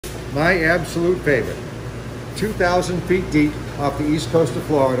my absolute favorite. 2,000 feet deep off the east coast of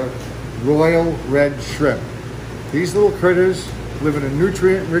Florida, royal red shrimp. These little critters live in a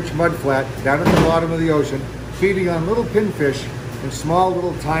nutrient-rich mudflat down at the bottom of the ocean, feeding on little pinfish and small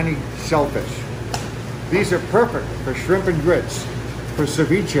little tiny shellfish. These are perfect for shrimp and grits, for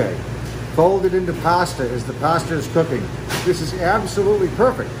ceviche, folded into pasta as the pasta is cooking. This is absolutely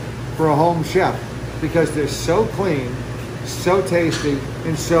perfect for a home chef because they're so clean, so tasty,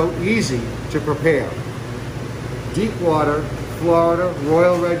 and so easy to prepare. Deep water, Florida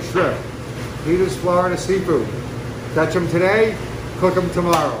royal red shrimp. Peter's Florida Seafood. Catch them today, cook them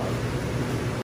tomorrow.